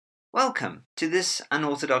Welcome to this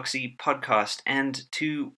Unorthodoxy podcast and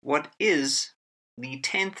to what is the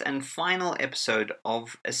 10th and final episode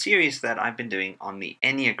of a series that I've been doing on the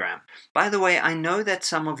Enneagram. By the way, I know that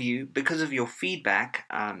some of you, because of your feedback,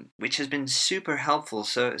 which has been super helpful,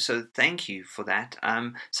 so thank you for that,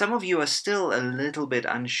 some of you are still a little bit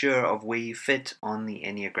unsure of where you fit on the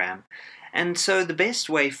Enneagram. And so the best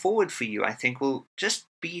way forward for you, I think, will just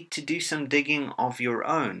be to do some digging of your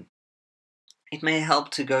own. It may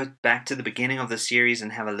help to go back to the beginning of the series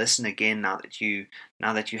and have a listen again now that you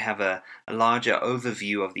have a larger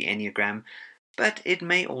overview of the Enneagram, but it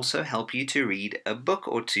may also help you to read a book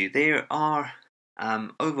or two. There are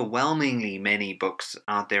overwhelmingly many books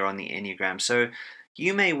out there on the Enneagram, so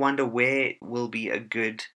you may wonder where will be a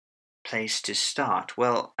good place to start.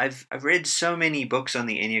 Well, I've read so many books on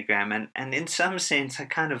the Enneagram, and in some sense I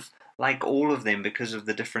kind of like all of them because of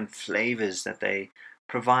the different flavors that they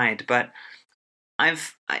provide, but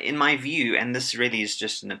in my view, and this really is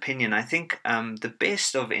just an opinion, I think the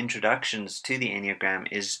best of introductions to the Enneagram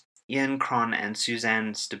is Ian Cron and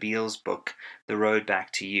Suzanne Stabille's book, The Road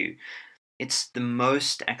Back to You. It's the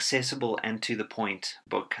most accessible and to the point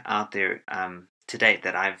book out there to date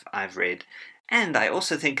that I've read, and I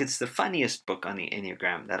also think it's the funniest book on the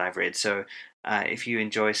Enneagram that I've read. So if you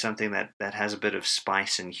enjoy something that has a bit of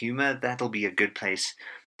spice and humor, that'll be a good place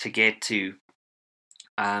to get to.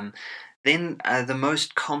 Then the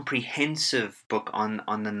most comprehensive book on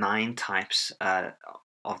the 9 types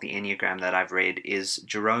of the Enneagram that I've read is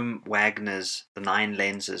Jerome Wagner's The 9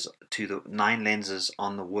 Lenses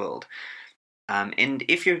on the World. And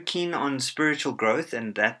if you're keen on spiritual growth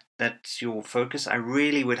and that's your focus, I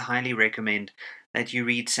really would highly recommend that you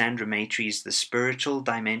read Sandra Maitre's The Spiritual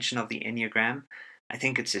Dimension of the Enneagram. I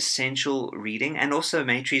think it's essential reading, and also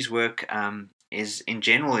Maitre's work is in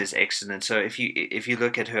general is excellent. So if you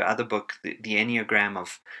look at her other book, the Enneagram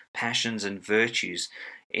of Passions and Virtues,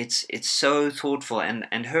 it's so thoughtful,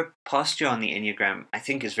 and her posture on the Enneagram I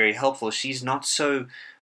think is very helpful. She's not so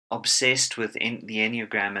obsessed with the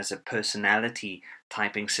Enneagram as a personality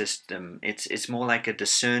typing system. It's more like a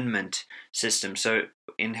discernment system. So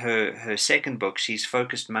in her second book, she's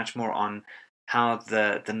focused much more on how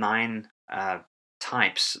the 9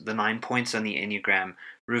 types, the 9 points on the Enneagram,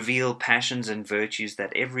 reveal passions and virtues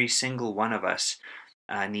that every single one of us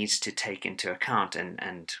needs to take into account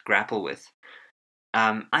and grapple with.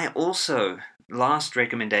 I also, last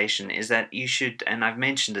recommendation is that you should, and I've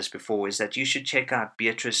mentioned this before, is that you should check out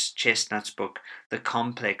Beatrice Chestnut's book, The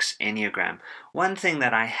Complex Enneagram. One thing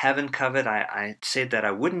that I haven't covered, I said that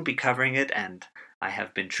I wouldn't be covering it, and I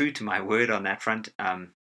have been true to my word on that front,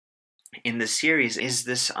 in the series, is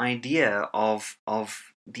this idea of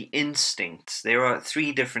the instincts. There are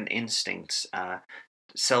 3 different instincts: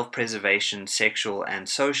 self-preservation, sexual, and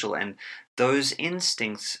social, and those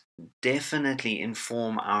instincts definitely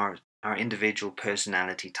inform our individual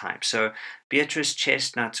personality type. So Beatrice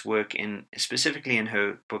Chestnut's work, specifically in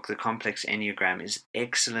her book The Complex Enneagram, is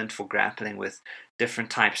excellent for grappling with different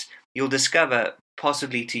types. You'll discover,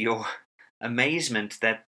 possibly to your amazement,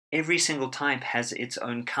 that every single type has its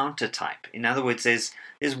own counter type. In other words,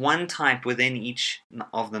 there's one type within each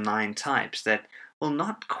of the 9 types that will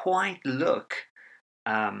not quite look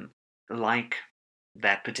like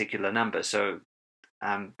that particular number. So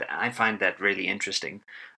I find that really interesting.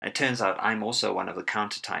 It turns out I'm also one of the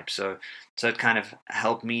counter types, so it kind of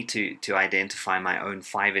helped me to identify my own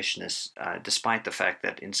 5-ishness, despite the fact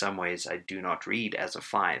that in some ways I do not read as a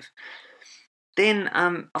 5. Then,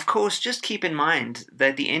 of course, just keep in mind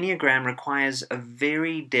that the Enneagram requires a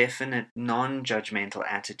very definite non-judgmental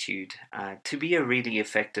attitude to be a really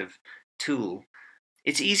effective tool.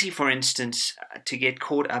 It's easy, for instance, to get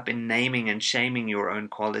caught up in naming and shaming your own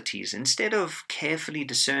qualities instead of carefully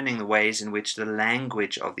discerning the ways in which the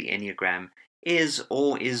language of the Enneagram is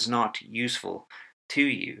or is not useful to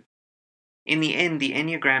you. In the end, the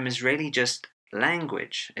Enneagram is really just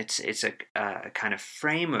language. It's a kind of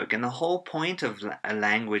framework, and the whole point of a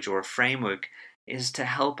language or a framework is to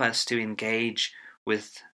help us to engage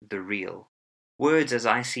with the real. Words, as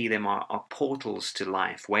I see them, are portals to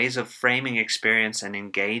life, ways of framing experience and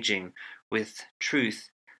engaging with truth,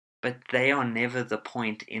 but they are never the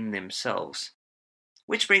point in themselves.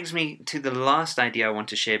 Which brings me to the last idea I want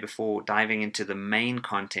to share before diving into the main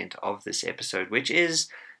content of this episode, which is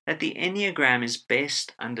that the Enneagram is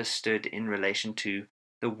best understood in relation to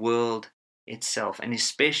the world itself, and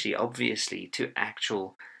especially, obviously, to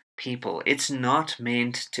actual people. It's not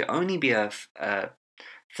meant to only be a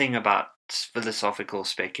thing about philosophical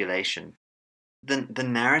speculation. The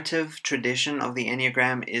narrative tradition of the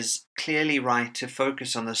Enneagram is clearly right to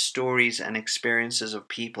focus on the stories and experiences of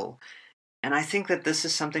people, And I think that this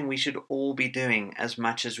is something we should all be doing as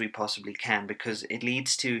much as we possibly can, because it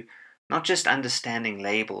leads to not just understanding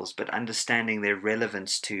labels, but understanding their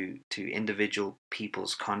relevance to individual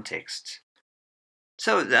people's contexts.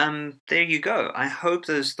 So there you go. I hope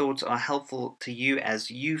those thoughts are helpful to you as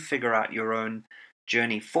you figure out your own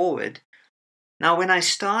journey forward. Now, when I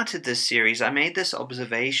started this series, I made this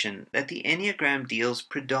observation that the Enneagram deals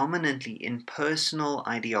predominantly in personal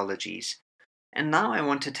ideologies. And now I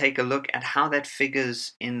want to take a look at how that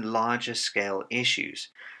figures in larger scale issues.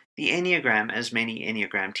 The Enneagram, as many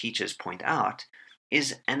Enneagram teachers point out,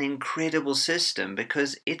 is an incredible system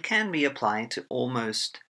because it can be applied to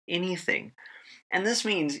almost anything. And this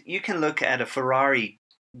means you can look at a Ferrari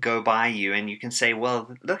go by you and you can say,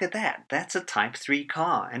 well, look at that. That's a Type 3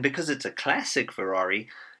 car. And because it's a classic Ferrari,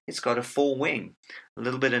 it's got a four wing. A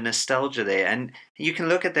little bit of nostalgia there. And you can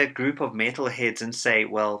look at that group of metalheads and say,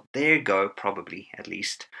 well, there go, probably, at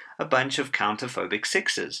least, a bunch of counterphobic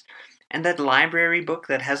sixes. And that library book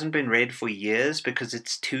that hasn't been read for years because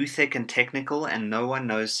it's too thick and technical and no one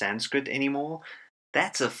knows Sanskrit anymore,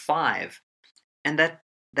 that's a 5. And that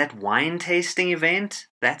wine tasting event,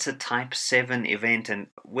 that's a Type 7 event and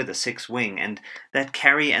with a 6 wing. And that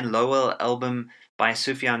Carrie and Lowell album by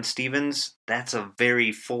Sufjan Stevens, that's a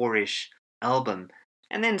very 4-ish album.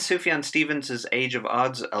 And then Sufjan Stevens' Age of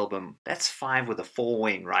Odds album, that's 5 with a 4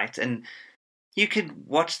 wing, right? And you could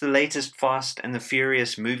watch the latest Fast and the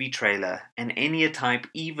Furious movie trailer, and any type,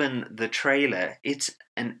 even the trailer, it's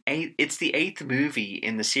the 8th movie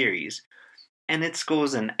in the series. And it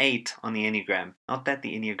scores an 8 on the Enneagram. Not that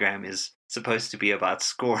the Enneagram is supposed to be about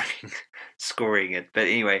scoring it. But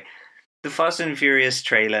anyway, the Fast and Furious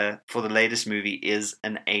trailer for the latest movie is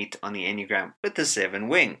an 8 on the Enneagram with the 7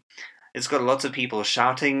 wing. It's got lots of people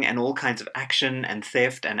shouting and all kinds of action and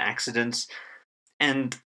theft and accidents.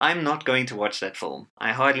 And I'm not going to watch that film.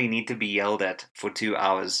 I hardly need to be yelled at for 2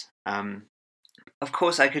 hours. Of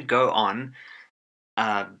course, I could go on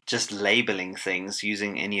just labeling things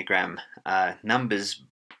using Enneagram numbers,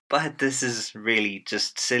 but this is really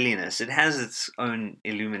just silliness. It has its own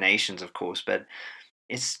illuminations, of course, but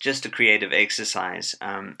it's just a creative exercise,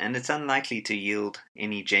 and it's unlikely to yield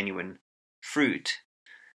any genuine fruit.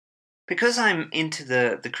 Because I'm into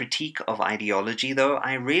the critique of ideology, though,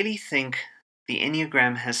 I really think the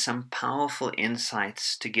Enneagram has some powerful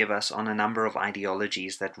insights to give us on a number of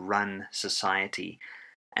ideologies that run society.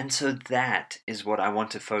 And so that is what I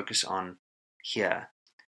want to focus on here.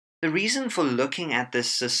 The reason for looking at this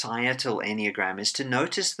societal Enneagram is to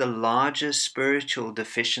notice the larger spiritual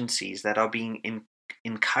deficiencies that are being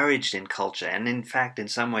encouraged in culture, and in fact, in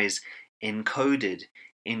some ways, encoded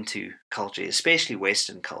into culture, especially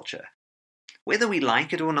Western culture. Whether we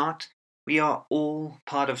like it or not, we are all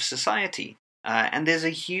part of society. And there's a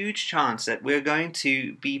huge chance that we're going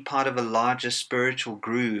to be part of a larger spiritual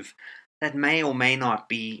groove that may or may not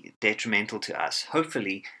be detrimental to us.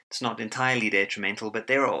 Hopefully, it's not entirely detrimental, but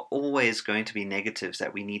there are always going to be negatives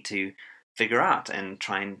that we need to figure out and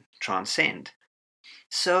try and transcend.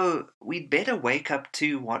 So we'd better wake up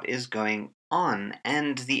to what is going on,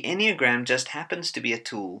 and the Enneagram just happens to be a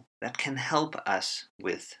tool that can help us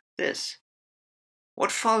with this.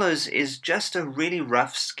 What follows is just a really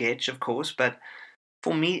rough sketch, of course, but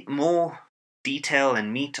for me, more detail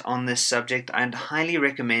and meat on this subject, I'd highly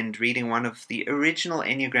recommend reading one of the original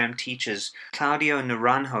Enneagram teachers, Claudio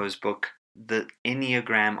Naranjo's book, The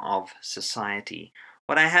Enneagram of Society.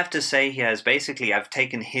 What I have to say here is basically I've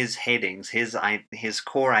taken his headings, his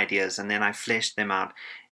core ideas, and then I fleshed them out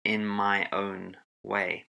in my own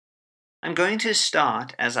way. I'm going to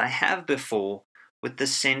start, as I have before, with the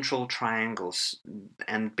central triangles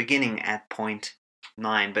and beginning at point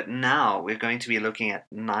 9, but now we're going to be looking at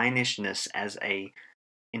nine-ishness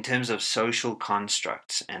in terms of social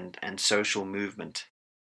constructs and social movement.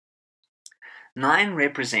 9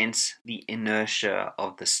 represents the inertia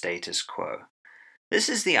of the status quo. This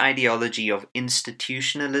is the ideology of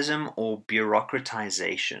institutionalism or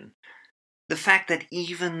bureaucratization. The fact that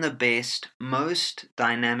even the best, most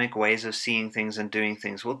dynamic ways of seeing things and doing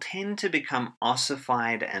things will tend to become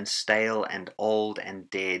ossified and stale and old and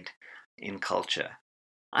dead in culture.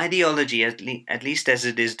 Ideology, at least as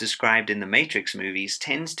it is described in the Matrix movies,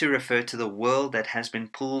 tends to refer to the world that has been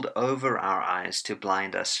pulled over our eyes to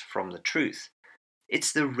blind us from the truth.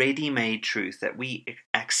 It's the ready-made truth that we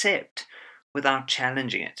accept without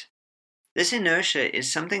challenging it. This inertia is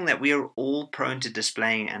something that we are all prone to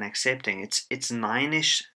displaying and accepting. It's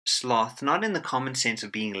nine-ish sloth, not in the common sense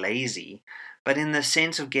of being lazy, but in the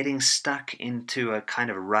sense of getting stuck into a kind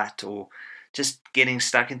of rut or just getting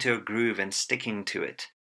stuck into a groove and sticking to it.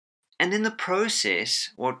 And in the process,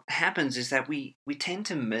 what happens is that we tend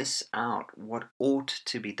to miss out what ought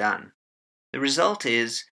to be done. The result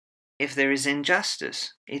is, if there is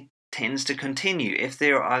injustice, it tends to continue. If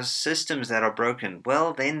there are systems that are broken,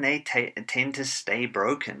 well, then they tend to stay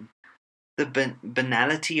broken. The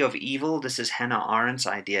banality of evil, this is Hannah Arendt's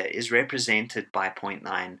idea, is represented by point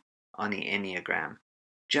 9 on the Enneagram.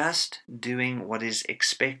 Just doing what is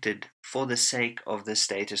expected for the sake of the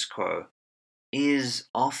status quo is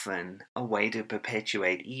often a way to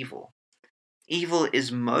perpetuate evil. Evil is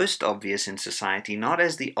most obvious in society, not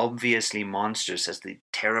as the obviously monstrous, as the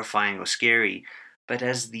terrifying or scary, but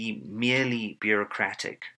as the merely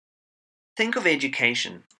bureaucratic. Think of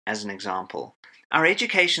education as an example. Our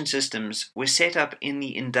education systems were set up in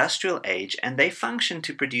the industrial age, and they function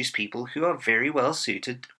to produce people who are very well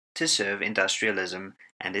suited to serve industrialism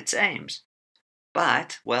and its aims.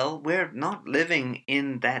 But, well, we're not living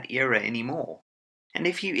in that era anymore. And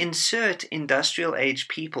if you insert industrial age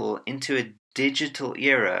people into a digital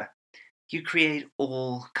era, you create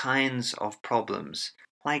all kinds of problems.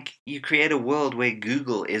 Like, you create a world where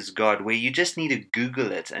Google is God, where you just need to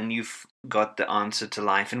Google it and you've got the answer to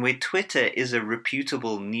life, and where Twitter is a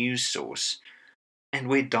reputable news source, and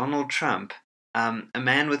where Donald Trump, a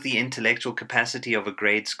man with the intellectual capacity of a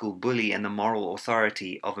grade school bully and the moral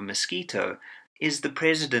authority of a mosquito, is the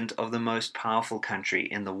president of the most powerful country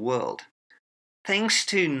in the world. Thanks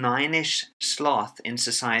to 9-ish sloth in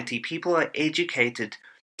society, people are educated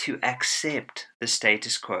to accept the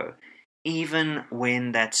status quo, even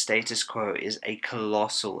when that status quo is a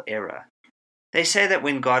colossal error. They say that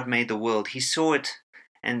when God made the world, he saw it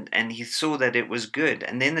and he saw that it was good,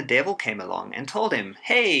 and then the devil came along and told him,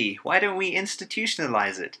 hey, why don't we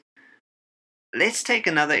institutionalize it? Let's take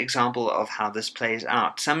another example of how this plays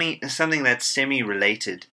out, something that's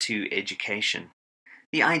semi-related to education.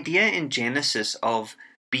 The idea in Genesis of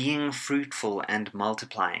being fruitful and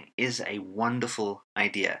multiplying is a wonderful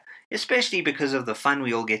idea, especially because of the fun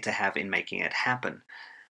we all get to have in making it happen.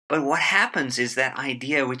 But what happens is that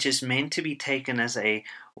idea, which is meant to be taken as a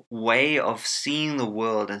way of seeing the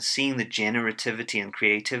world and seeing the generativity and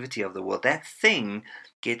creativity of the world, that thing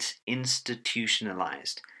gets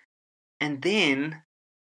institutionalized. And then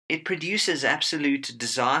it produces absolute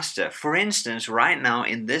disaster. For instance, right now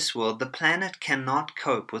in this world, the planet cannot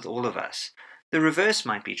cope with all of us. The reverse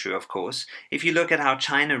might be true, of course. If you look at how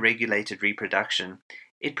China regulated reproduction,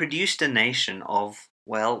 it produced a nation of,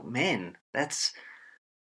 well, men. That's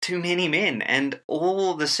too many men, and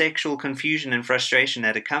all the sexual confusion and frustration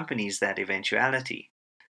that accompanies that eventuality.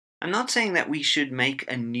 I'm not saying that we should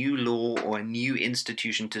make a new law or a new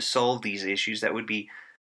institution to solve these issues. That would be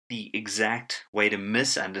the exact way to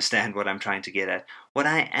misunderstand what I'm trying to get at. What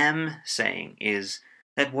I am saying is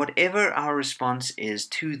that whatever our response is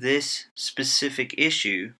to this specific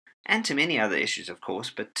issue, and to many other issues, of course,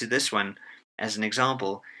 but to this one as an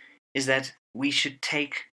example, is that we should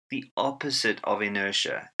take the opposite of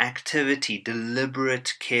inertia, activity,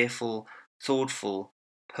 deliberate, careful, thoughtful,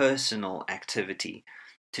 personal activity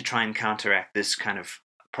to try and counteract this kind of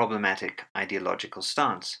problematic ideological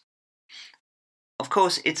stance. Of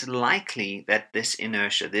course, it's likely that this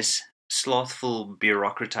inertia, this slothful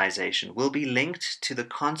bureaucratization, will be linked to the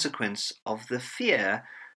consequence of the fear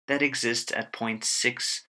that exists at point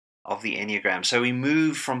 6 of the Enneagram. So we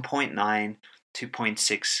move from point 9 to point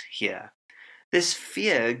 6 here. This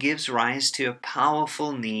fear gives rise to a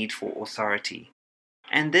powerful need for authority.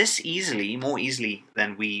 And this more easily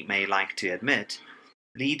than we may like to admit,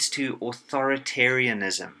 leads to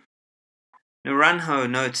authoritarianism. Naranjo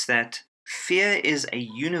notes that fear is a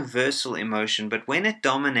universal emotion, but when it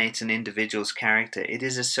dominates an individual's character, it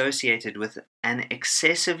is associated with an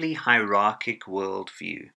excessively hierarchic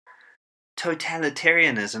worldview.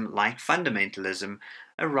 Totalitarianism, like fundamentalism,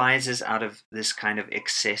 arises out of this kind of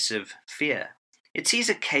excessive fear. It sees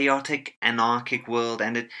a chaotic, anarchic world,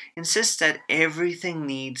 and it insists that everything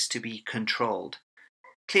needs to be controlled.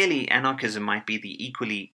 Clearly, anarchism might be the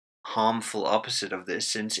equally harmful opposite of this,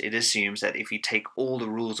 since it assumes that if you take all the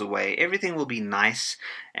rules away, everything will be nice,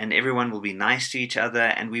 and everyone will be nice to each other,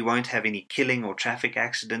 and we won't have any killing or traffic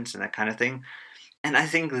accidents and that kind of thing. And I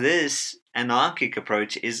think this anarchic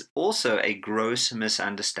approach is also a gross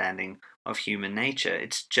misunderstanding of human nature.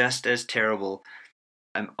 It's just as terrible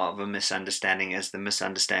of a misunderstanding as the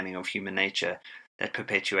misunderstanding of human nature that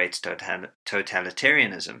perpetuates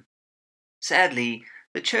totalitarianism. Sadly,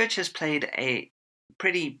 the church has played a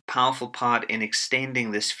pretty powerful part in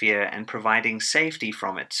extending this fear and providing safety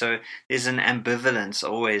from it. So there's an ambivalence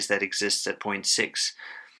always that exists at point 6.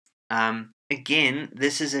 Again,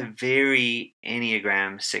 this is a very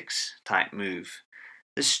Enneagram 6 type move.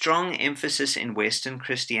 The strong emphasis in Western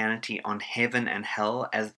Christianity on heaven and hell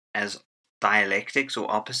as dialectics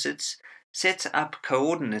or opposites sets up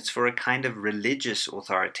coordinates for a kind of religious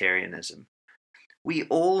authoritarianism. We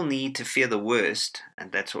all need to fear the worst,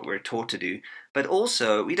 and that's what we're taught to do, but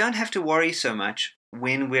also we don't have to worry so much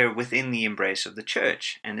when we're within the embrace of the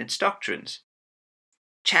church and its doctrines.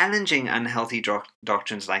 Challenging unhealthy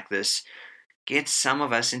doctrines like this gets some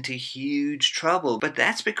of us into huge trouble, but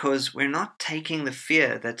that's because we're not taking the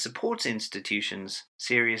fear that supports institutions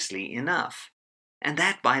seriously enough. And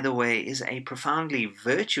that, by the way, is a profoundly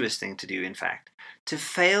virtuous thing to do, in fact. To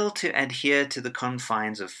fail to adhere to the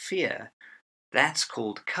confines of fear, that's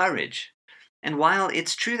called courage. And while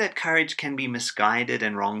it's true that courage can be misguided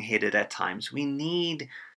and wrong-headed at times, we need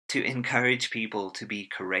to encourage people to be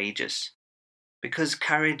courageous. Because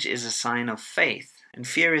courage is a sign of faith, and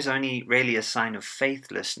fear is only really a sign of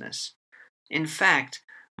faithlessness. In fact,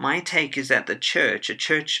 my take is that the church, a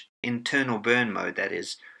church in turn or burn mode that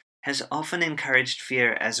is, has often encouraged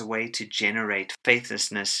fear as a way to generate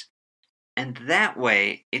faithlessness, and that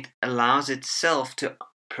way it allows itself to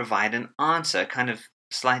provide an answer, kind of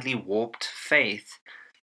slightly warped faith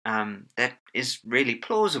that is really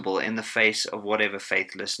plausible in the face of whatever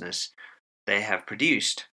faithlessness they have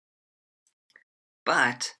produced.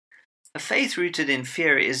 But a faith rooted in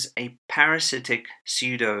fear is a parasitic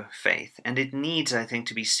pseudo-faith, and it needs, I think,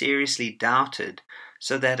 to be seriously doubted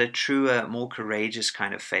so that a truer, more courageous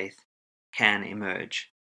kind of faith can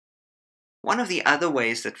emerge. One of the other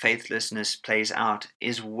ways that faithlessness plays out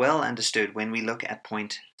is well understood when we look at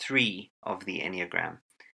point 3 of the Enneagram.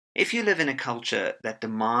 If you live in a culture that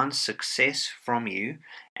demands success from you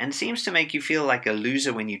and seems to make you feel like a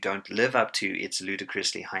loser when you don't live up to its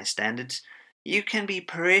ludicrously high standards, you can be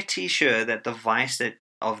pretty sure that the vice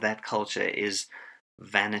of that culture is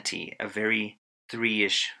vanity, a very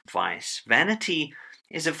 3-ish vice. Vanity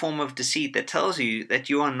is a form of deceit that tells you that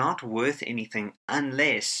you are not worth anything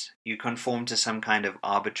unless you conform to some kind of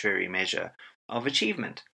arbitrary measure of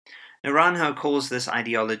achievement. Naranjo calls this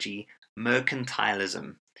ideology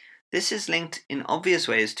mercantilism. This is linked in obvious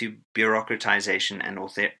ways to bureaucratization and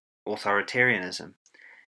authoritarianism.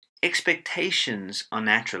 Expectations are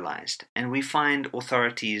naturalized, and we find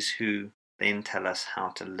authorities who then tell us how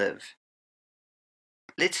to live.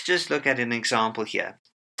 Let's just look at an example here.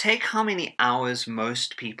 Take how many hours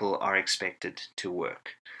most people are expected to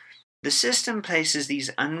work. The system places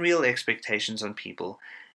these unreal expectations on people,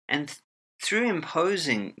 and through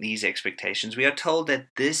imposing these expectations, we are told that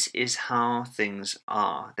this is how things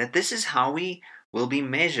are, that this is how we will be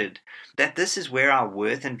measured, that this is where our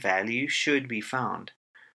worth and value should be found.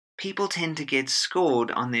 People tend to get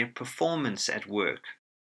scored on their performance at work,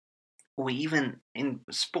 or even in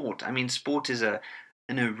sport. I mean, sport is an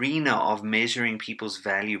arena of measuring people's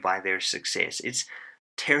value by their success. It's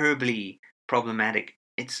terribly problematic.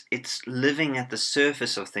 It's living at the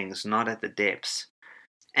surface of things, not at the depths.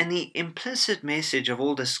 And the implicit message of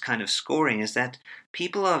all this kind of scoring is that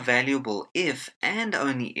people are valuable if and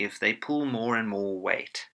only if they pull more and more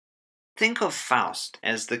weight. Think of Faust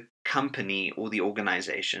as the company or the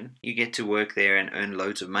organization. You get to work there and earn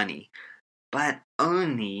loads of money, but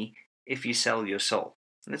only if you sell your soul.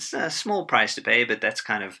 It's a small price to pay, but that's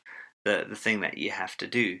kind of the thing that you have to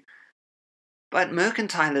do. But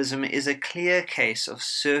mercantilism is a clear case of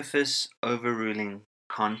surface overruling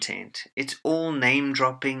content. It's all name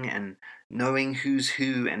dropping and knowing who's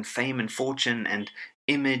who and fame and fortune and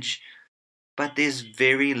image, but there's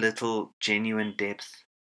very little genuine depth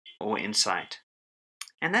or insight.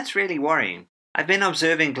 And that's really worrying. I've been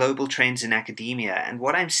observing global trends in academia, and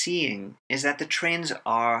what I'm seeing is that the trends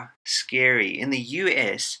are scary. In the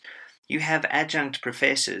US, you have adjunct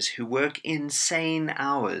professors who work insane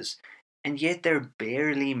hours, and yet they're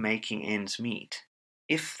barely making ends meet,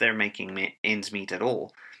 if they're making ends meet at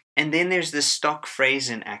all. And then there's this stock phrase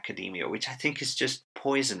in academia, which I think is just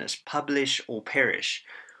poisonous: publish or perish.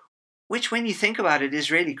 Which, when you think about it,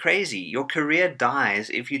 is really crazy. Your career dies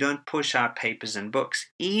if you don't push out papers and books,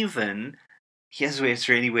 even, here's where it's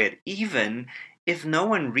really weird, even if no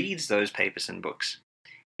one reads those papers and books.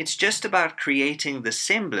 It's just about creating the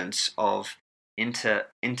semblance of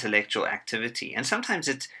intellectual activity. And sometimes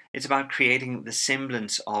it's about creating the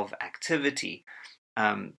semblance of activity.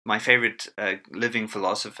 My favorite living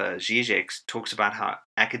philosopher, Zizek, talks about how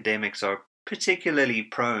academics are particularly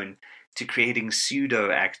prone to creating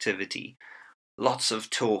pseudo-activity. Lots of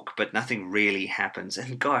talk, but nothing really happens.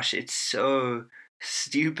 And gosh, it's so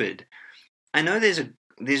stupid. I know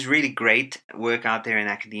there's really great work out there in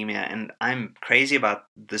academia, and I'm crazy about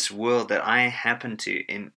this world that I happen to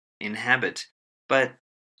inhabit. But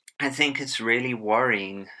I think it's really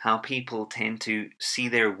worrying how people tend to see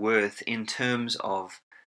their worth in terms of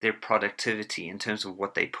their productivity, in terms of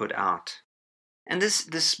what they put out. And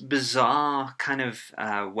this bizarre kind of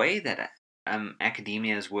way that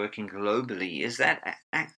academia is working globally is that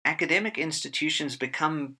academic institutions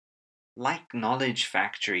become like knowledge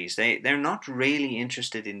factories. They're not really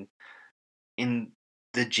interested in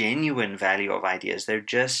the genuine value of ideas. They're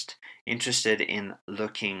just interested in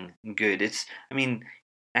looking good. I mean,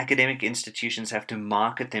 academic institutions have to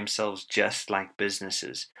market themselves just like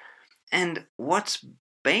businesses. And what's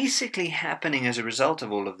basically happening as a result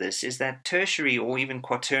of all of this is that tertiary or even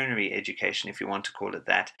quaternary education, if you want to call it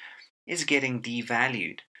that, is getting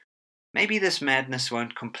devalued. Maybe this madness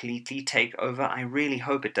won't completely take over. I really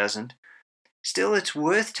hope it doesn't. Still, it's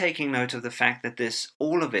worth taking note of the fact that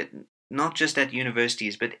all of it, not just at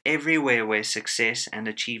universities, but everywhere where success and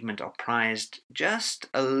achievement are prized just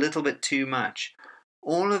a little bit too much,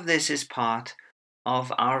 all of this is part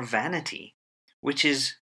of our vanity, which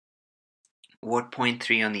is what point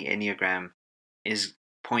 3 on the Enneagram is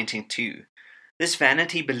pointing to. This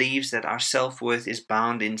vanity believes that our self-worth is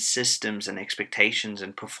bound in systems and expectations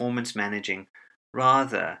and performance managing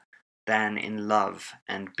rather than in love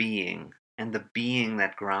and being, and the being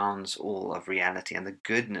that grounds all of reality and the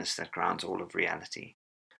goodness that grounds all of reality.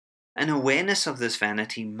 An awareness of this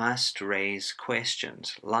vanity must raise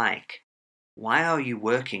questions like, why are you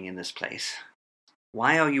working in this place?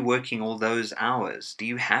 Why are you working all those hours? Do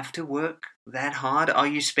you have to work that hard? Are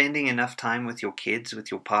you spending enough time with your kids,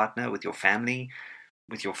 with your partner, with your family,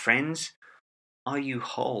 with your friends? Are you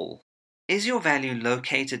whole? Is your value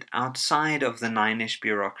located outside of the 9-ish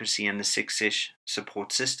bureaucracy and the 6-ish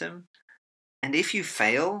support system? And if you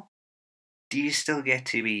fail, do you still get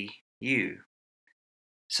to be you?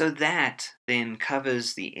 So that then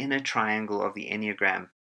covers the inner triangle of the Enneagram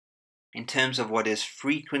in terms of what is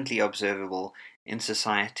frequently observable in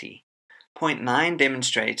society. Point 9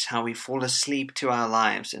 demonstrates how we fall asleep to our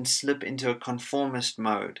lives and slip into a conformist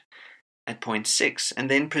mode at point 6, and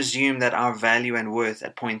then presume that our value and worth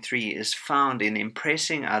at point 3 is found in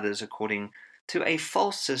impressing others according to a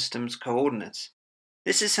false system's coordinates.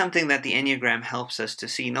 This is something that the Enneagram helps us to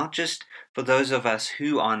see, not just for those of us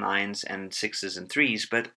who are 9s and 6s and 3s,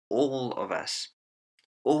 but all of us.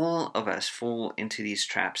 All of us fall into these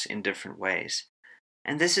traps in different ways.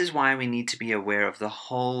 And this is why we need to be aware of the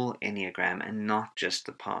whole Enneagram and not just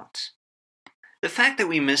the parts. The fact that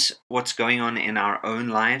we miss what's going on in our own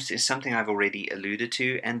lives is something I've already alluded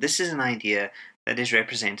to, and this is an idea that is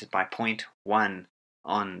represented by point 1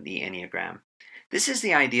 on the Enneagram. This is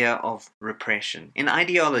the idea of repression. In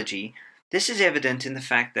ideology, this is evident in the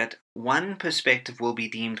fact that one perspective will be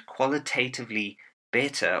deemed qualitatively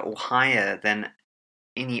better or higher than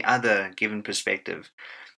any other given perspective.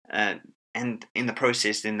 And in the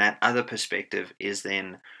process, then that other perspective is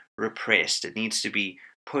then repressed. It needs to be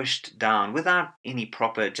pushed down without any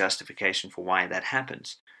proper justification for why that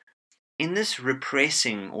happens. In this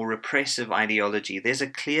repressing or repressive ideology, there's a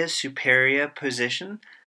clear superior position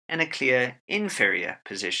and a clear inferior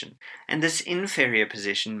position. And this inferior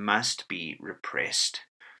position must be repressed.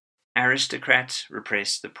 Aristocrats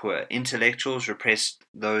repress the poor. Intellectuals repress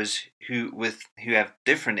those who have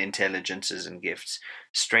different intelligences and gifts.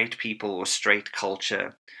 Straight people or straight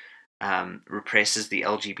culture represses the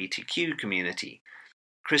LGBTQ community.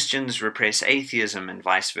 Christians repress atheism and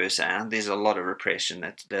vice versa. And there's a lot of repression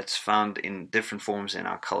that's found in different forms in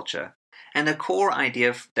our culture. And a core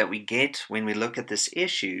idea that we get when we look at this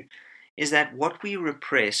issue is that what we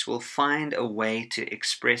repress will find a way to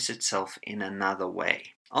express itself in another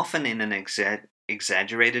way, often in an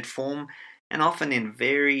exaggerated form, and often in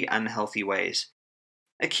very unhealthy ways.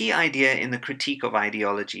 A key idea in the critique of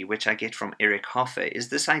ideology, which I get from Eric Hoffer, is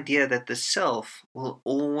this idea that the self will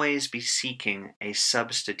always be seeking a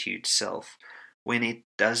substitute self when it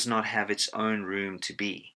does not have its own room to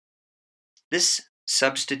be. This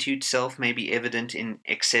substitute self may be evident in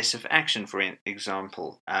excessive action, for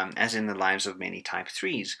example, as in the lives of many type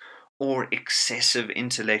 3s, or excessive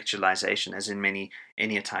intellectualization, as in many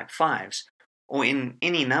Enneatype 5s, or in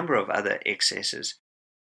any number of other excesses.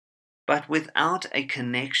 But without a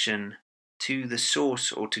connection to the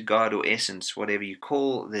source or to God or essence, whatever you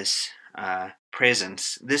call this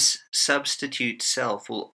presence, this substitute self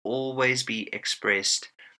will always be expressed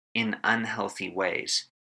in unhealthy ways.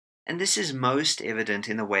 And this is most evident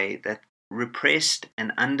in the way that repressed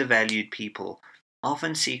and undervalued people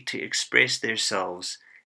often seek to express themselves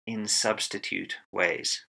in substitute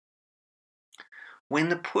ways. When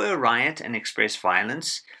the poor riot and express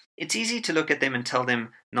violence, it's easy to look at them and tell them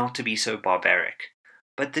not to be so barbaric.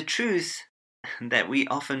 But the truth that we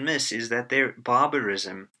often miss is that their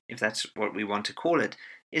barbarism, if that's what we want to call it,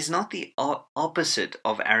 is not the opposite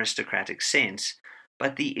of aristocratic sense,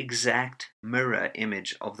 but the exact mirror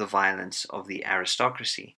image of the violence of the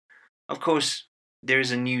aristocracy. Of course, there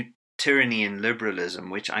is a new tyranny in liberalism,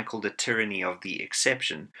 which I call the tyranny of the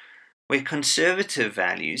exception, where conservative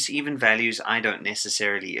values, even values I don't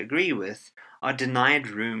necessarily agree with, are denied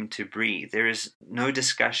room to breathe. There is no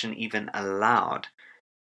discussion even allowed.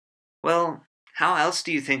 Well, how else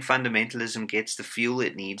do you think fundamentalism gets the fuel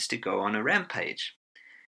it needs to go on a rampage?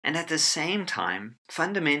 And at the same time,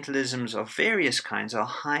 fundamentalisms of various kinds are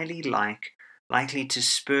highly likely to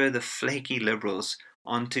spur the flaky liberals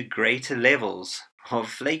onto greater levels of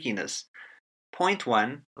flakiness. Point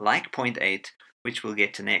 1, like point 8, which we'll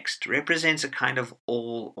get to next, represents a kind of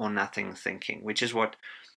all or nothing thinking, which is what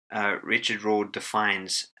Richard Rohr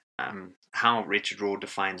defines, how Richard Rohr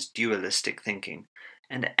defines dualistic thinking.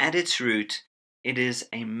 And at its root, it is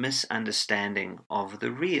a misunderstanding of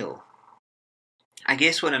the real. I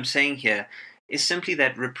guess what I'm saying here is simply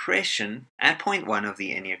that repression, at point 1 of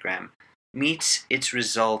the Enneagram, meets its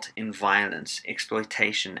result in violence,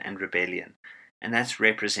 exploitation, and rebellion. And that's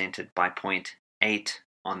represented by point 8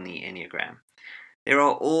 on the Enneagram. There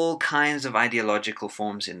are all kinds of ideological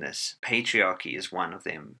forms in this. Patriarchy is one of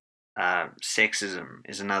them. Sexism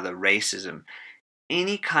is another. Racism.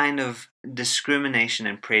 Any kind of discrimination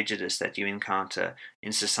and prejudice that you encounter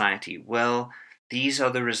in society, well, these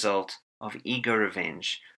are the result of ego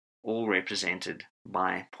revenge, all represented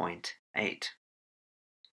by point 8.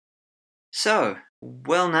 So,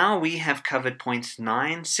 well, now we have covered points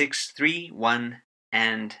 9, 6, 3, 1,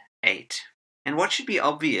 and 8. And what should be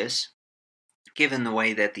obvious, given the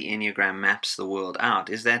way that the Enneagram maps the world out,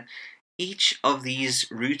 is that each of these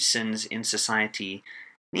root sins in society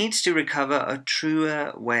needs to recover a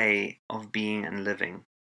truer way of being and living.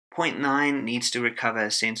 Point 9 needs to recover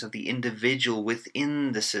a sense of the individual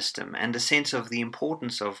within the system and a sense of the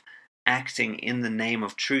importance of acting in the name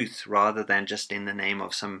of truth rather than just in the name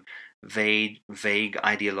of some vague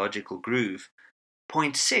ideological groove.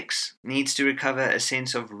 Point 6 needs to recover a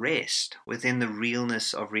sense of rest within the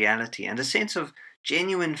realness of reality and a sense of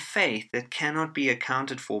genuine faith that cannot be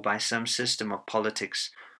accounted for by some system of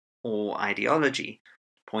politics or ideology.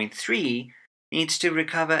 Point 3 needs to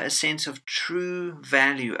recover a sense of true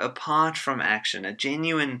value apart from action, a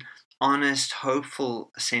genuine, honest, hopeful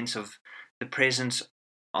sense of the presence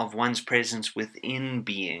of one's presence within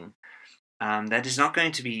being. That is not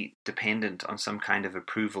going to be dependent on some kind of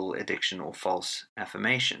approval, addiction, or false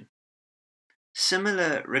affirmation.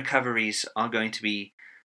 Similar recoveries are going to be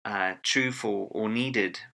true for or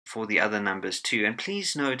needed for the other numbers too. And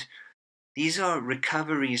please note, these are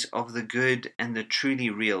recoveries of the good and the truly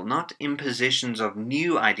real, not impositions of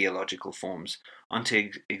new ideological forms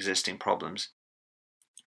onto existing problems.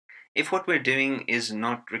 If what we're doing is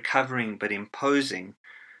not recovering but imposing,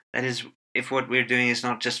 that is, if what we're doing is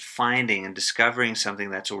not just finding and discovering something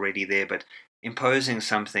that's already there, but imposing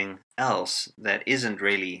something else that isn't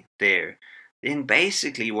really there, then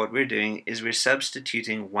basically what we're doing is we're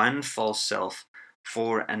substituting one false self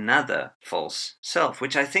for another false self,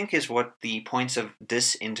 which I think is what the points of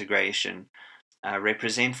disintegration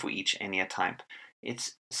represent for each Enneatype.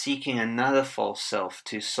 It's seeking another false self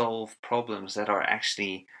to solve problems that are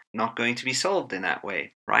actually not going to be solved in that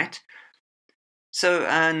way, right? So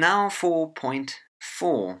now for point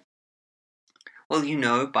 4. Well, you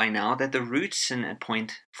know by now that the root sin at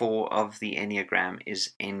point 4 of the Enneagram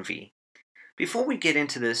is envy. Before we get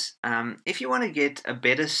into this, if you want to get a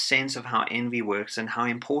better sense of how envy works and how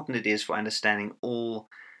important it is for understanding all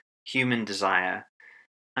human desire,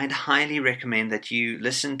 I'd highly recommend that you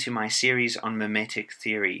listen to my series on mimetic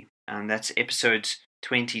theory. That's episodes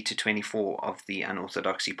 20 to 24 of the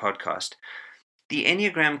Unorthodoxy podcast. The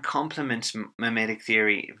Enneagram complements mimetic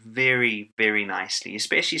theory very, very nicely,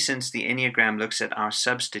 especially since the Enneagram looks at our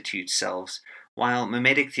substitute selves, while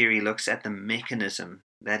mimetic theory looks at the mechanism,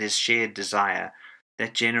 that is shared desire,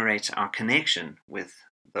 that generates our connection with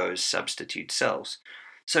those substitute selves.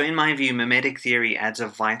 So in my view, mimetic theory adds a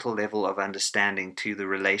vital level of understanding to the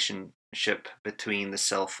relationship between the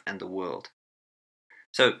self and the world.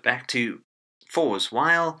 So back to 4s.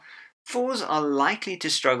 While 4s are likely to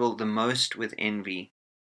struggle the most with envy,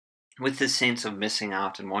 with the sense of missing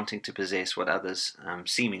out and wanting to possess what others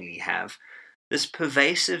seemingly have, this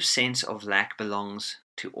pervasive sense of lack belongs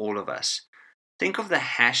to all of us. Think of the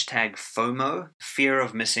hashtag FOMO, fear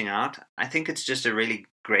of missing out. I think it's just a really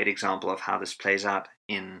great example of how this plays out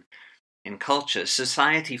in culture.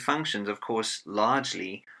 Society functions, of course,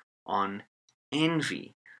 largely on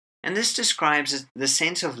envy. And this describes the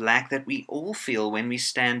sense of lack that we all feel when we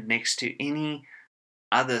stand next to any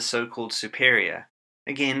other so-called superior.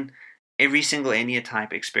 Again, every single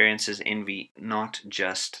Enneatype experiences envy, not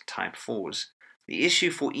just type 4s. The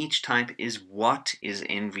issue for each type is what is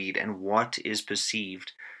envied and what is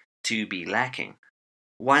perceived to be lacking.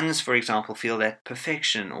 1s, for example, feel that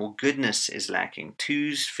perfection or goodness is lacking.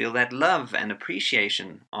 2s feel that love and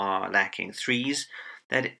appreciation are lacking. 3s,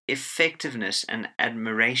 that effectiveness and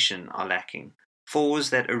admiration are lacking. 4s,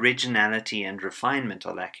 that originality and refinement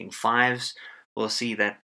are lacking. 5s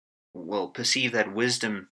will perceive that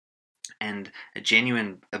wisdom and a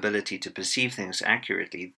genuine ability to perceive things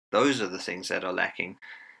accurately, those are the things that are lacking.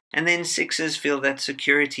 And then 6s feel that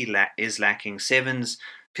security is lacking. 7s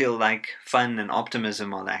feel like fun and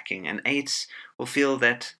optimism are lacking. And 8s will feel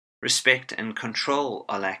that respect and control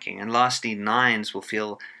are lacking. And lastly, 9s will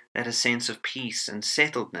feel that a sense of peace and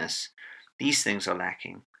settledness, these things are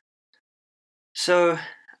lacking. So,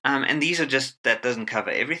 and these are that doesn't cover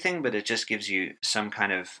everything, but it just gives you some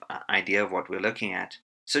kind of idea of what we're looking at.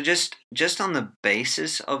 So just on the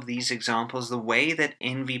basis of these examples, the way that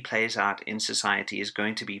envy plays out in society is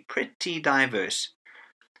going to be pretty diverse.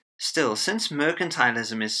 Still, since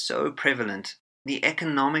mercantilism is so prevalent, the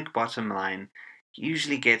economic bottom line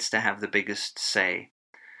usually gets to have the biggest say.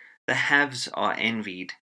 The haves are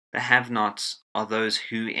envied. The have-nots are those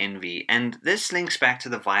who envy. And this links back to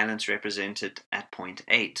the violence represented at point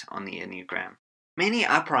 8 on the Enneagram. Many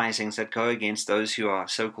uprisings that go against those who are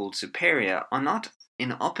so-called superior are not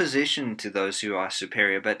in opposition to those who are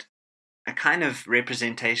superior, but a kind of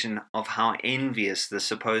representation of how envious the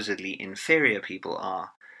supposedly inferior people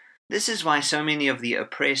are. This is why so many of the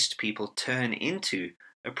oppressed people turn into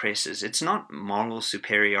oppressors. It's not moral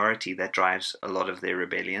superiority that drives a lot of their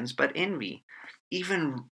rebellions, but envy.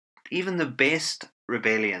 Even the best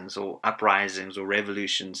rebellions or uprisings or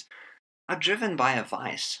revolutions are driven by a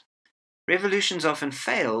vice. Revolutions often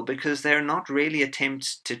fail because they're not really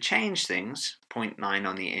attempts to change things, point 9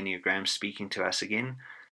 on the Enneagram speaking to us again,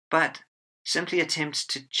 but simply attempts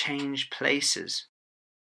to change places.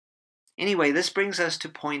 Anyway, this brings us to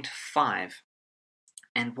point 5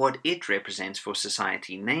 and what it represents for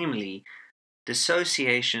society, namely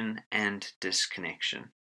dissociation and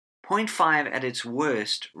disconnection. Point 5 at its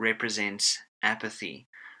worst represents apathy.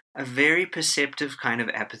 A very perceptive kind of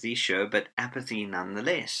apathy, sure, but apathy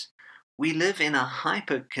nonetheless. We live in a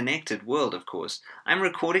hyper-connected world, of course. I'm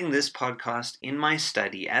recording this podcast in my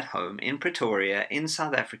study at home in Pretoria, in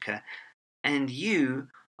South Africa, and you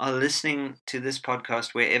are listening to this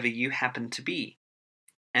podcast wherever you happen to be.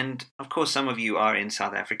 And of course, some of you are in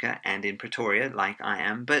South Africa and in Pretoria, like I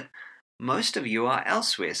am, but most of you are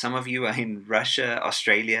elsewhere. Some of you are in Russia,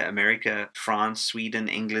 Australia, America, France, Sweden,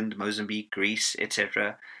 England, Mozambique, Greece,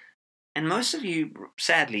 etc. And most of you,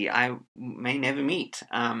 sadly, I may never meet.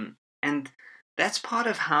 And that's part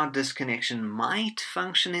of how disconnection might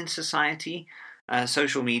function in society.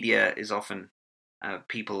 Social media is often,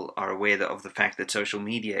 people are aware of the fact that social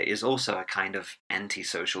media is also a kind of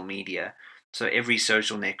anti-social media. So every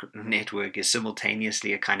social network is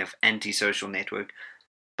simultaneously a kind of anti-social network.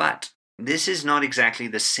 But this is not exactly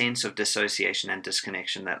the sense of dissociation and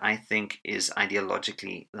disconnection that I think is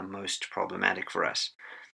ideologically the most problematic for us.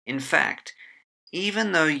 In fact,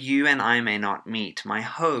 even though you and I may not meet, my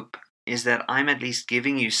hope is that I'm at least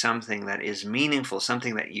giving you something that is meaningful,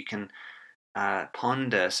 something that you can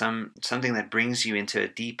ponder, something that brings you into a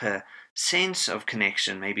deeper sense of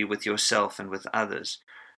connection, maybe with yourself and with others.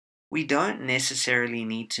 We don't necessarily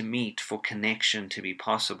need to meet for connection to be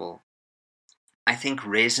possible. I think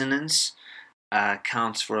resonance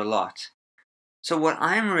counts for a lot. So what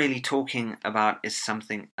I'm really talking about is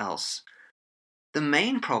something else. The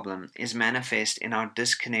main problem is manifest in our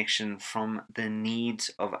disconnection from the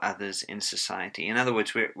needs of others in society. In other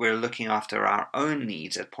words, we're looking after our own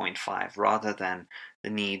needs at point 5 rather than the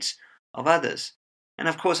needs of others. And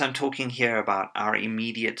of course, I'm talking here about our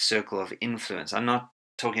immediate circle of influence. I'm not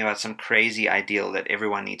talking about some crazy ideal that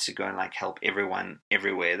everyone needs to go and help everyone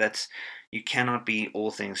everywhere. You cannot be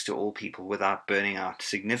all things to all people without burning out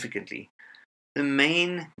significantly. The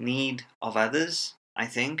main need of others, I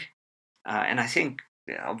think, and I think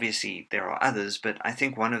obviously there are others, but I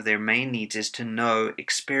think one of their main needs is to know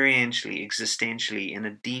experientially, existentially, in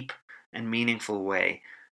a deep and meaningful way,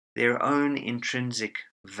 their own intrinsic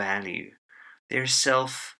value, their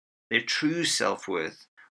true self-worth,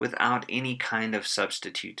 without any kind of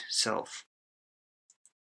substitute self.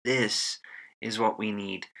 This is what we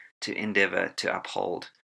need to endeavor to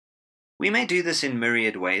uphold. We may do this in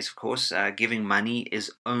myriad ways, of course. Giving money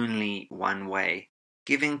is only one way.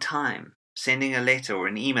 Giving time, sending a letter or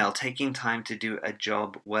an email, taking time to do a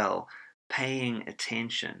job well, paying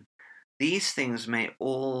attention. These things may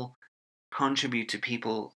all contribute to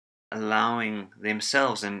people allowing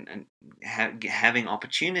themselves and having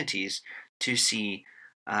opportunities to see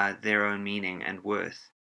their own meaning and worth.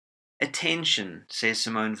 Attention, says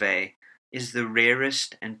Simone Weil, is the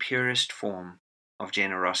rarest and purest form of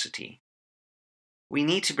generosity. We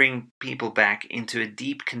need to bring people back into a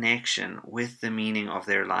deep connection with the meaning of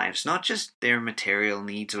their lives, not just their material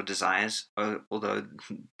needs or desires, although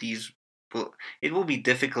it will be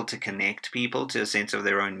difficult to connect people to a sense of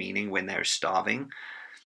their own meaning when they're starving.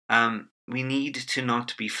 We need to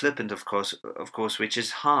not be flippant, of course, which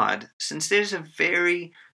is hard, since there's a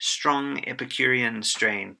very strong Epicurean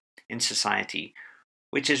strain in society,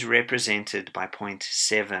 which is represented by point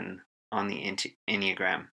 7 on the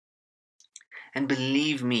Enneagram. And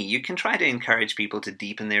believe me, you can try to encourage people to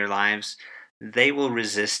deepen their lives. They will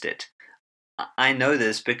resist it. I know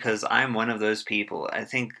this because I'm one of those people. I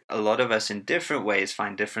think a lot of us in different ways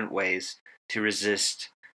find different ways to resist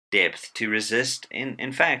depth, to resist,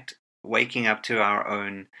 in fact, waking up to our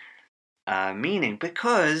own meaning,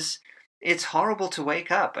 because it's horrible to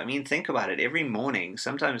wake up. I mean, think about it. Every morning,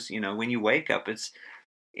 sometimes, when you wake up,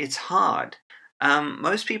 it's hard.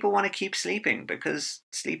 Most people want to keep sleeping because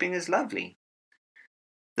sleeping is lovely.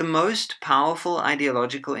 The most powerful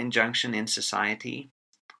ideological injunction in society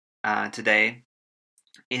today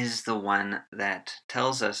is the one that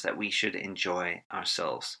tells us that we should enjoy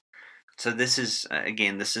ourselves. So this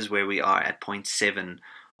is where we are at point 7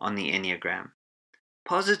 on the Enneagram.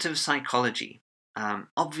 Positive psychology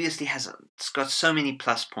obviously it's got so many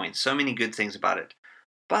plus points, so many good things about it.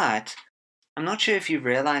 But I'm not sure if you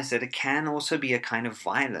realize that it can also be a kind of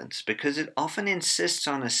violence, because it often insists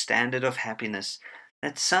on a standard of happiness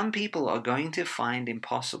that some people are going to find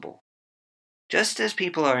impossible. Just as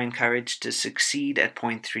people are encouraged to succeed at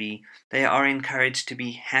point 3, they are encouraged to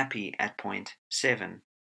be happy at point 7.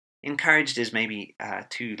 Encouraged is maybe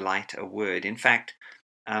too light a word. In fact,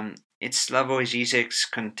 it's Slavoj Žižek's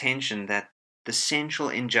contention that the central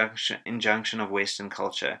injunction of Western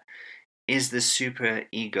culture is the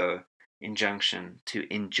super-ego injunction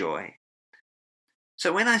to enjoy.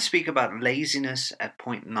 So when I speak about laziness at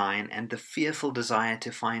point 9 and the fearful desire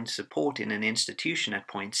to find support in an institution at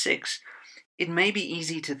point 6, it may be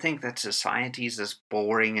easy to think that society is this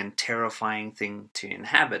boring and terrifying thing to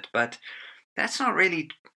inhabit, but that's not really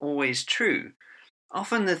always true.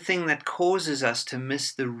 Often the thing that causes us to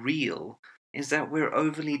miss the real is that we're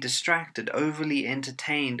overly distracted, overly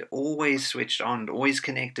entertained, always switched on, always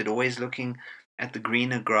connected, always looking at the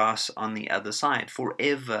greener grass on the other side,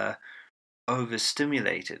 forever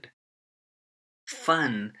overstimulated.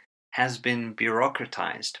 Fun has been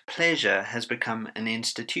bureaucratized. Pleasure has become an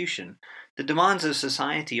institution. The demands of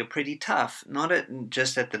society are pretty tough, not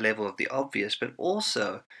just at the level of the obvious, but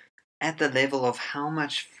also at the level of how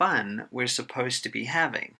much fun we're supposed to be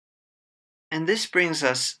having. And this brings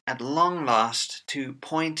us at long last to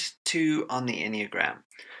point 2 on the Enneagram.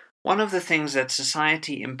 One of the things that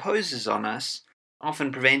society imposes on us,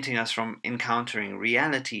 often preventing us from encountering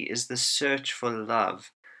reality, is the search for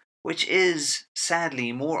love, which is,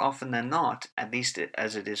 sadly, more often than not, at least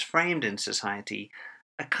as it is framed in society,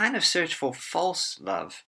 a kind of search for false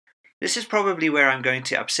love. This is probably where I'm going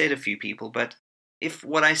to upset a few people, but if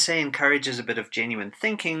what I say encourages a bit of genuine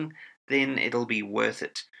thinking, then it'll be worth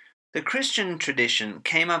it. The Christian tradition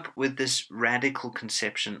came up with this radical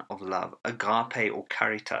conception of love, agape or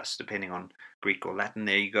caritas, depending on Greek or Latin,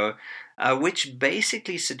 there you go, which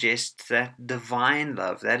basically suggests that divine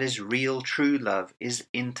love, that is real, true love, is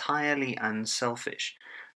entirely unselfish.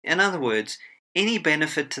 In other words, any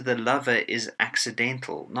benefit to the lover is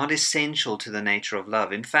accidental, not essential to the nature of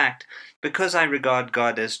love. In fact, because I regard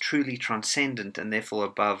God as truly transcendent and therefore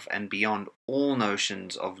above and beyond all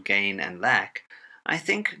notions of gain and lack, I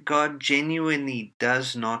think God genuinely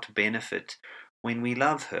does not benefit when we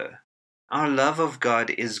love her. Our love of God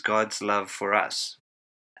is God's love for us.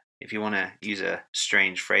 If you want to use a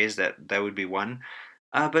strange phrase, that would be one.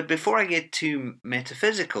 But before I get too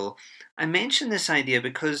metaphysical, I mention this idea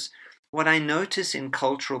because what I notice in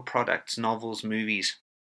cultural products, novels, movies,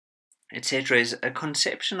 etc., is a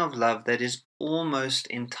conception of love that is almost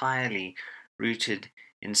entirely rooted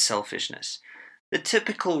in selfishness. The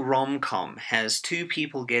typical rom-com has two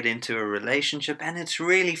people get into a relationship and it's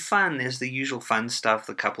really fun. There's the usual fun stuff.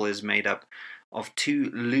 The couple is made up of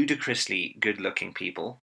two ludicrously good-looking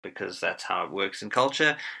people, because that's how it works in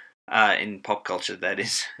culture, in pop culture that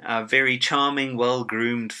is. Very charming,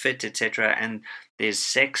 well-groomed, fit, etc. And there's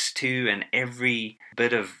sex too, and every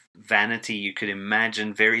bit of vanity you could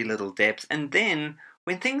imagine, very little depth. And then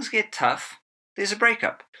When things get tough, there's a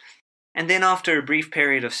breakup. And then after a brief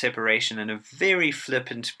period of separation and a very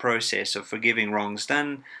flippant process of forgiving wrongs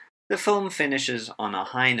done, the film finishes on a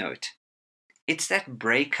high note. It's that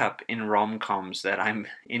breakup in rom-coms that I'm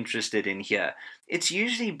interested in here. It's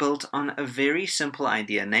usually built on a very simple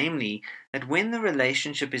idea, namely that when the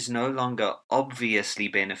relationship is no longer obviously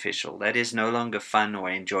beneficial, that is, no longer fun or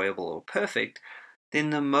enjoyable or perfect, then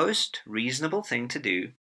the most reasonable thing to do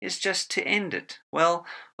is just to end it. Well,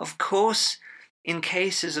 of course, in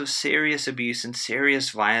cases of serious abuse and serious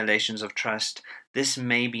violations of trust, this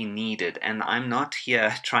may be needed, and I'm not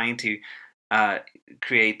here trying to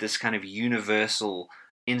create this kind of universal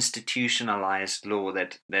institutionalized law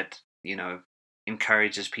that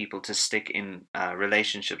encourages people to stick in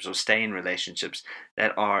relationships or stay in relationships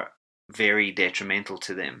that are very detrimental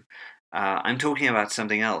to them. I'm talking about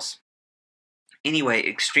something else. Anyway,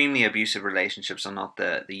 extremely abusive relationships are not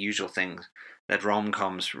the usual things that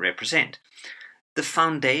rom-coms represent. The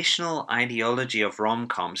foundational ideology of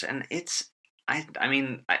rom-coms, and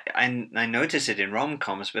I notice it in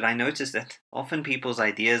rom-coms, but I notice that often people's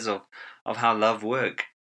ideas of how love work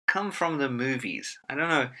come from the movies. I don't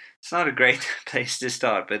know, it's not a great place to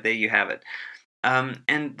start, but there you have it.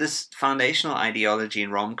 And this foundational ideology in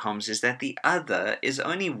rom-coms is that the other is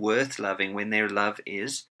only worth loving when their love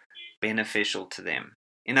is beneficial to them.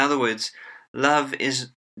 In other words, love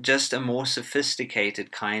is just a more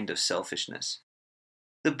sophisticated kind of selfishness.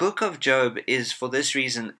 The book of Job is, for this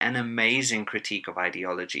reason, an amazing critique of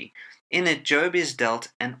ideology. In it, Job is dealt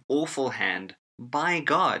an awful hand by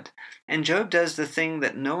God, and Job does the thing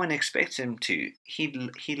that no one expects him to.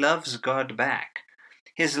 He loves God back.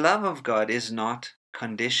 His love of God is not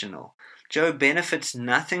conditional. Job benefits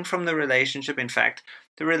nothing from the relationship. In fact,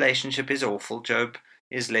 the relationship is awful. Job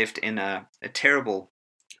is left in a terrible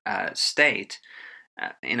state.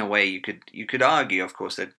 In a way, you could argue, of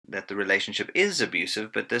course, that the relationship is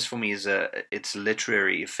abusive, but this for me is its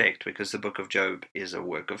literary effect, because the book of Job is a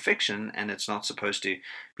work of fiction and it's not supposed to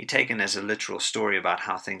be taken as a literal story about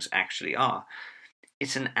how things actually are.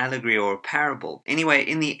 It's an allegory or a parable. Anyway,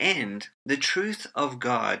 in the end, the truth of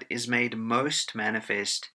God is made most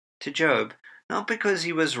manifest to Job, not because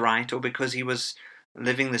he was right or because he was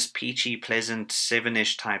living this peachy, pleasant,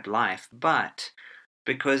 seven-ish type life, but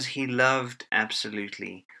because he loved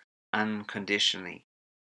absolutely, unconditionally.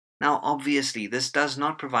 Now, obviously, this does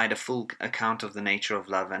not provide a full account of the nature of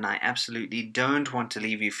love, and I absolutely don't want to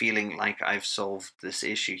leave you feeling like I've solved this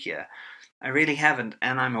issue here. I really haven't,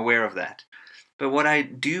 and I'm aware of that. But what I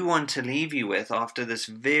do want to leave you with after this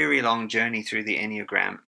very long journey through the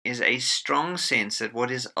Enneagram is a strong sense that what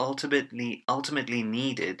is ultimately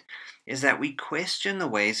needed is that we question the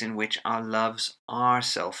ways in which our loves are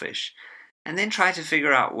selfish, and then try to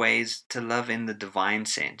figure out ways to love in the divine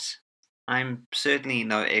sense. I'm certainly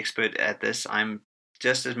no expert at this. I'm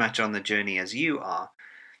just as much on the journey as you are.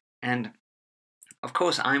 And of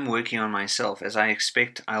course, I'm working on myself, as I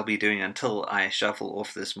expect I'll be doing until I shuffle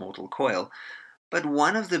off this mortal coil. But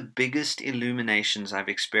one of the biggest illuminations I've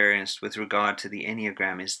experienced with regard to the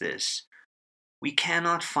Enneagram is this: we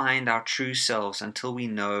cannot find our true selves until we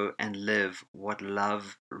know and live what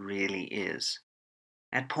love really is.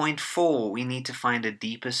 At point 4, we need to find a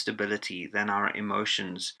deeper stability than our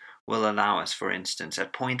emotions will allow us, for instance.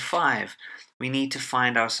 At point 5, we need to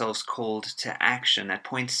find ourselves called to action. At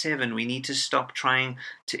point 7, we need to stop trying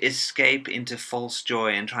to escape into false joy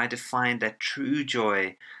and try to find that true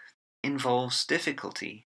joy involves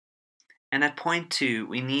difficulty. And at point 2,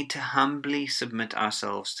 we need to humbly submit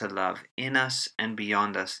ourselves to love in us and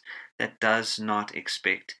beyond us that does not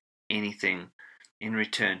expect anything in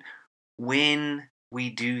return. When we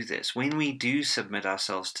do this, when we do submit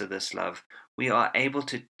ourselves to this love, we are able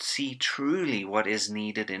to see truly what is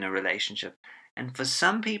needed in a relationship. And for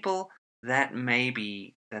some people, that may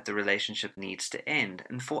be that the relationship needs to end.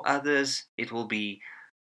 And for others, it will be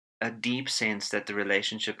a deep sense that the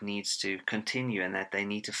relationship needs to continue and that they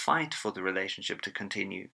need to fight for the relationship to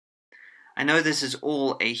continue. I know this is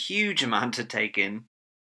all a huge amount to take in.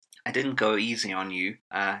 I didn't go easy on you.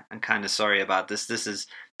 I'm kind of sorry about this. This has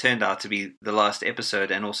turned out to be the last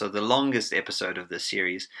episode and also the longest episode of this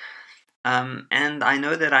series. And I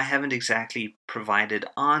know that I haven't exactly provided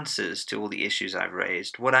answers to all the issues I've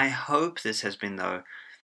raised. What I hope this has been, though,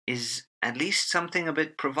 is at least something a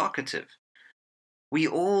bit provocative. We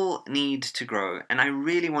all need to grow, and I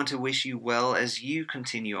really want to wish you well as you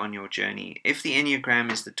continue on your journey. If the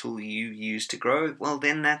Enneagram is the tool you use to grow, well,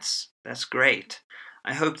 then that's great.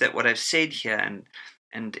 I hope that what I've said here,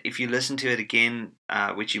 and if you listen to it again,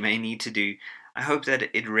 which you may need to do, I hope that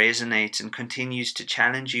it resonates and continues to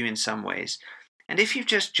challenge you in some ways. And if you've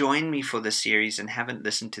just joined me for this series and haven't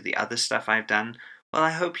listened to the other stuff I've done, well,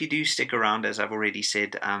 I hope you do stick around. As I've already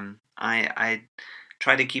said, I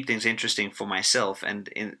try to keep things interesting for myself, and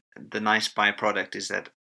the nice byproduct is that,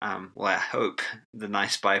 well, I hope the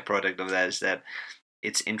nice byproduct of that is that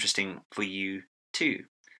it's interesting for you too.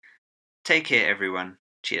 Take care, everyone.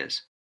 Cheers.